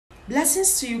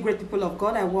Blessings to you, great people of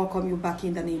God. I welcome you back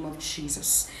in the name of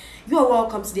Jesus. You are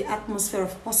welcome to the atmosphere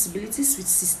of possibilities with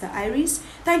Sister Iris.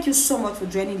 Thank you so much for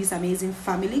joining this amazing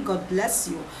family. God bless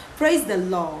you. Praise the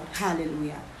Lord.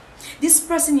 Hallelujah. This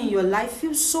person in your life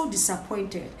feels so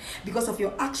disappointed because of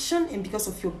your action and because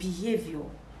of your behavior.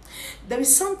 There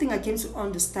is something I came to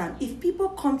understand. If people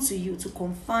come to you to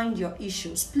confide your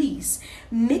issues, please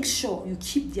make sure you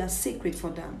keep their secret for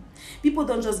them. People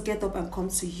don't just get up and come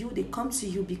to you. They come to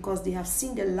you because they have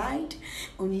seen the light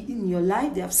in your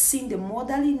life. They have seen the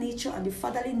motherly nature and the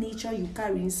fatherly nature you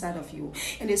carry inside of you.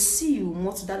 And they see you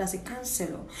more to that as a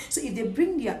counselor. So if they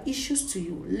bring their issues to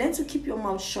you, learn to keep your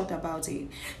mouth shut about it.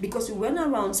 Because you went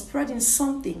around spreading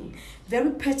something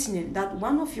very pertinent that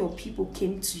one of your people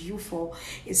came to you for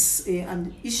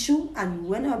an issue, and you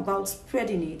went about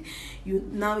spreading it.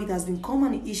 Now it has become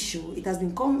an issue. It has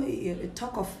become a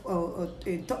talk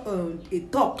in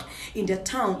the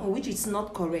town on which it's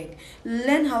not correct.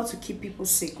 Learn how to keep people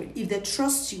sacred. If they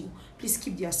trust you, please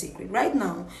keep their secret. Right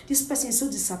now, this person is so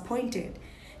disappointed.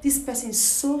 This person is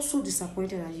so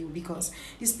disappointed at you because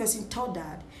this person thought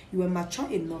that you were mature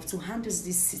enough to handle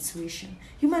this situation.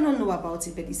 You might not know about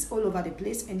it, but it's all over the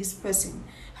place, and this person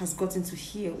has gotten to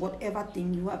hear whatever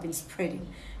thing you have been spreading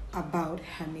about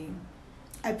her name.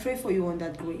 I pray for you on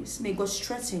that grace. May God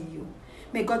strengthen you.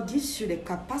 May God give you the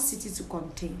capacity to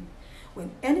contain.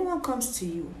 When anyone comes to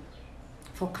you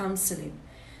for counseling,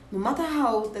 no matter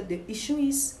how that the issue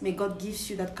is, may God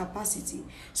give you that capacity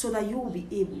so that you will be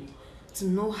able to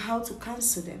know how to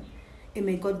counsel them. And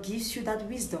may God give you that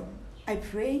wisdom. I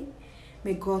pray,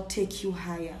 may God take you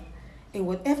higher. And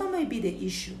whatever might be the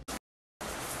issue,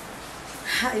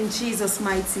 in Jesus'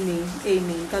 mighty name,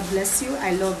 amen. God bless you.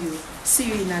 I love you. See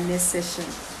you in our next session.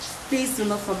 Please do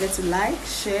not forget to like,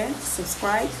 share,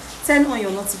 subscribe, turn on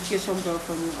your notification bell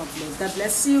for new uploads. God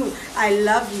bless you. I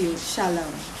love you.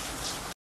 Shalom.